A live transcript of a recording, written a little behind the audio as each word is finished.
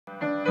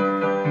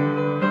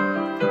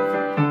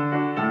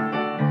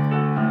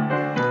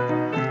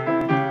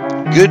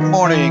Good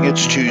morning.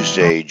 It's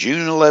Tuesday,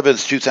 June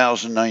 11th,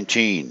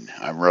 2019.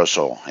 I'm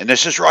Russell, and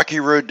this is Rocky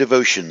Road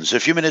Devotions, a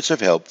few minutes of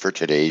help for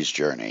today's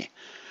journey.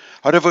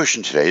 Our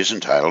devotion today is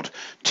entitled,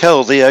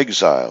 Tell the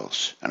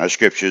Exiles, and our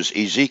scripture is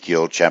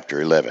Ezekiel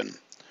chapter 11.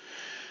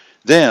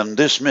 Then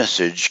this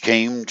message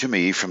came to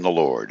me from the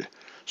Lord.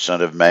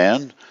 Son of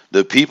man,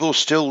 the people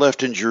still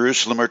left in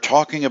Jerusalem are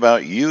talking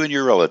about you and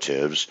your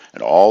relatives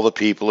and all the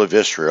people of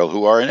Israel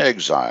who are in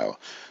exile.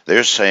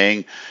 They're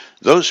saying,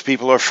 those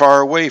people are far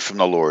away from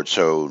the Lord,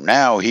 so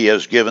now he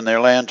has given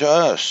their land to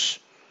us.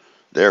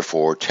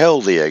 Therefore,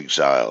 tell the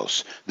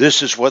exiles,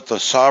 this is what the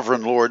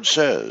sovereign Lord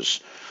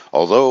says.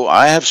 Although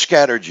I have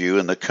scattered you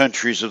in the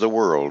countries of the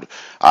world,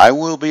 I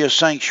will be a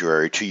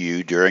sanctuary to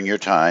you during your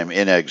time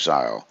in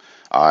exile.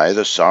 I,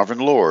 the sovereign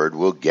Lord,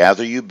 will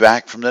gather you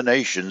back from the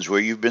nations where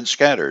you've been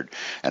scattered,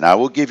 and I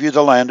will give you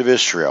the land of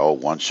Israel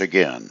once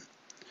again.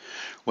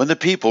 When the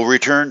people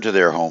return to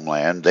their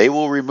homeland, they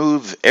will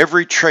remove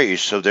every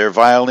trace of their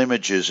vile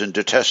images and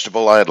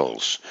detestable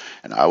idols,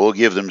 and I will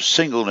give them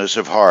singleness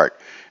of heart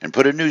and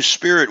put a new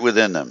spirit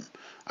within them.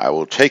 I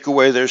will take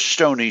away their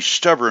stony,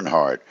 stubborn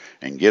heart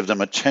and give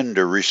them a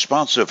tender,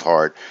 responsive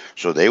heart,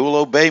 so they will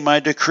obey my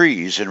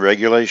decrees and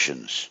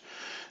regulations.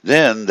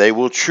 Then they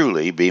will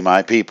truly be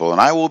my people, and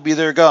I will be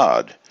their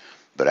God.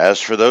 But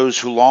as for those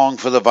who long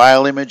for the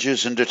vile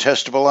images and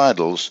detestable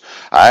idols,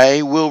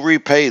 I will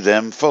repay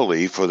them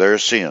fully for their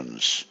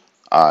sins.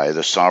 I,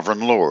 the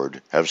sovereign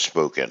Lord, have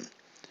spoken.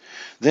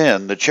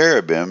 Then the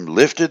cherubim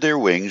lifted their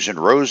wings and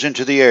rose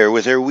into the air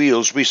with their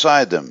wheels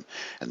beside them,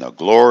 and the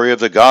glory of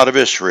the God of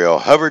Israel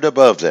hovered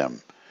above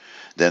them.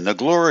 Then the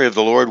glory of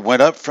the Lord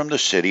went up from the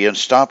city and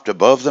stopped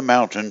above the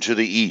mountain to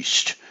the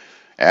east.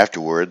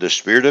 Afterward, the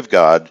Spirit of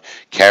God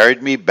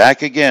carried me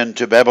back again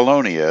to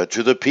Babylonia,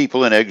 to the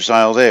people in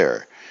exile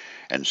there.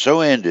 And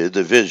so ended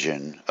the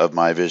vision of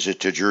my visit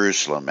to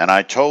Jerusalem, and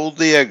I told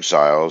the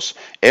exiles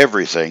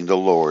everything the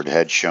Lord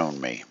had shown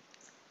me.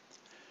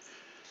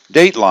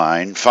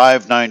 Dateline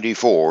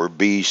 594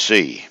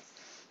 BC.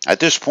 At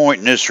this point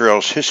in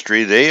Israel's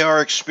history, they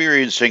are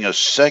experiencing a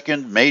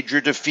second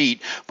major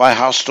defeat by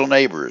hostile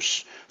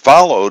neighbors,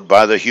 followed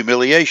by the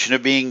humiliation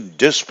of being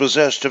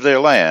dispossessed of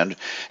their land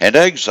and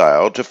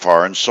exiled to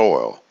foreign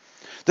soil.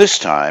 This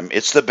time,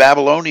 it's the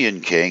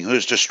Babylonian king who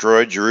has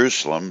destroyed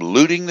Jerusalem,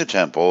 looting the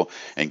temple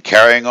and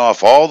carrying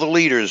off all the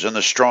leaders and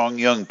the strong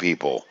young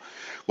people.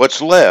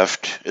 What's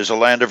left is a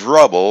land of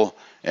rubble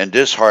and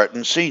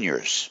disheartened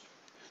seniors.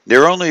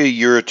 They're only a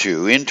year or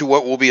two into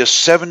what will be a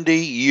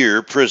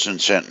 70-year prison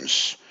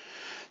sentence.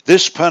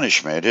 This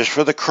punishment is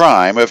for the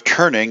crime of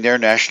turning their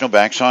national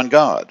backs on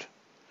God.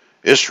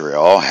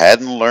 Israel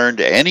hadn't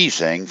learned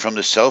anything from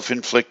the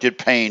self-inflicted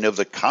pain of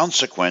the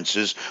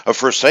consequences of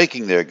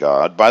forsaking their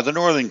God by the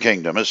northern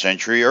kingdom a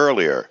century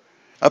earlier.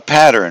 A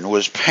pattern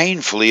was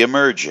painfully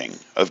emerging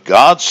of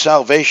God's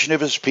salvation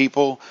of his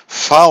people,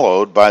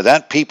 followed by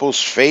that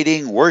people's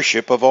fading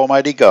worship of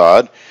Almighty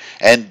God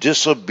and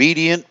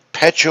disobedient,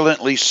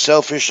 petulantly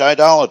selfish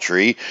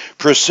idolatry,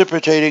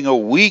 precipitating a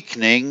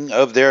weakening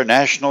of their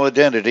national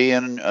identity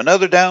and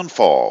another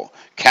downfall,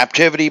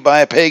 captivity by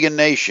a pagan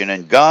nation,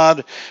 and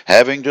God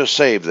having to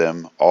save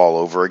them all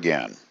over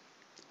again.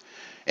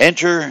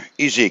 Enter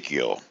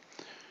Ezekiel.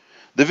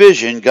 The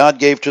vision God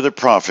gave to the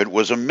prophet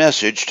was a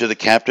message to the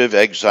captive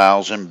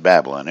exiles in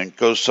Babylon, and it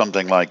goes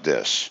something like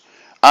this.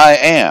 I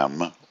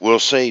am will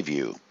save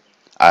you.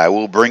 I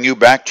will bring you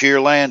back to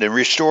your land and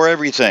restore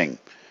everything,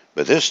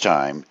 but this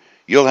time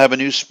you'll have a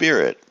new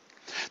spirit.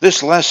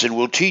 This lesson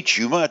will teach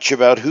you much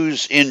about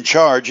who's in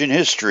charge in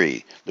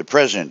history, the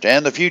present,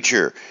 and the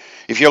future.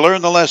 If you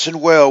learn the lesson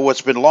well,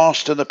 what's been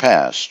lost in the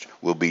past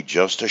will be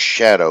just a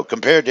shadow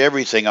compared to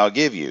everything I'll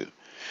give you.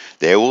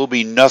 There will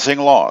be nothing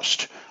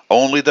lost,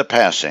 only the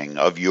passing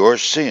of your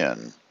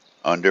sin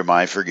under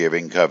my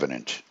forgiving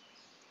covenant.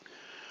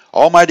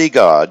 Almighty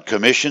God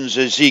commissions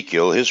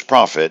Ezekiel, his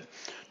prophet,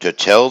 to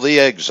tell the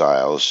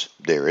exiles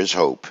there is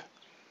hope.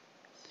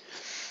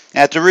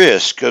 At the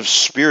risk of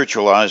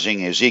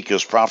spiritualizing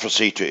Ezekiel's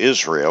prophecy to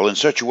Israel in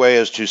such a way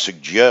as to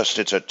suggest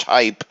it's a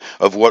type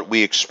of what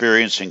we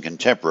experience in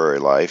contemporary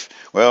life,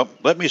 well,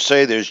 let me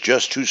say there's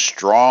just too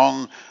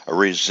strong a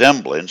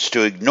resemblance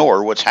to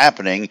ignore what's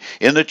happening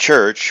in the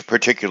church,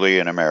 particularly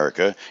in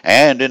America,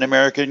 and in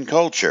American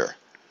culture.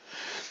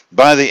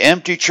 By the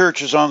empty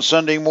churches on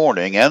Sunday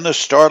morning and the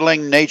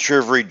startling nature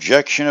of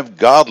rejection of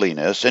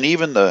godliness and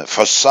even the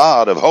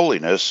facade of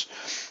holiness,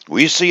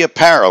 we see a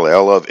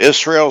parallel of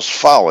Israel's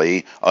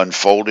folly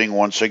unfolding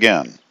once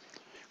again.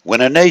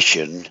 When a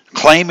nation,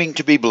 claiming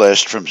to be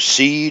blessed from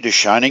sea to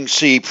shining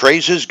sea,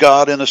 praises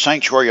God in the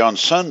sanctuary on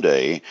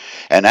Sunday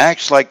and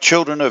acts like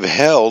children of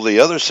hell the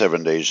other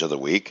 7 days of the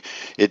week,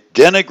 it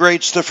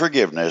denigrates the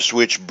forgiveness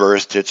which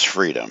birthed its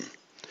freedom.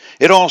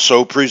 It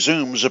also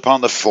presumes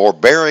upon the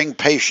forbearing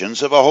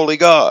patience of a holy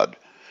God.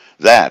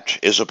 That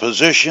is a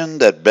position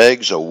that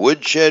begs a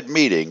woodshed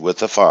meeting with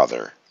the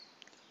Father.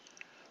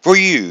 For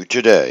you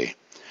today,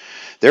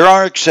 there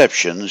are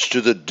exceptions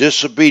to the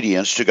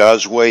disobedience to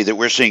God's way that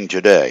we're seeing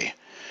today.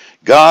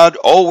 God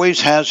always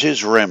has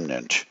his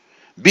remnant.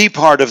 Be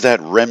part of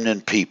that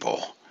remnant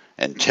people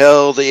and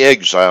tell the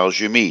exiles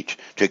you meet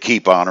to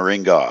keep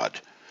honoring God.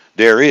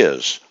 There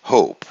is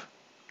hope.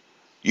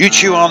 You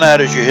chew on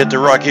that as you hit the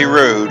rocky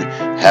road.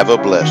 Have a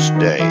blessed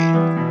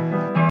day.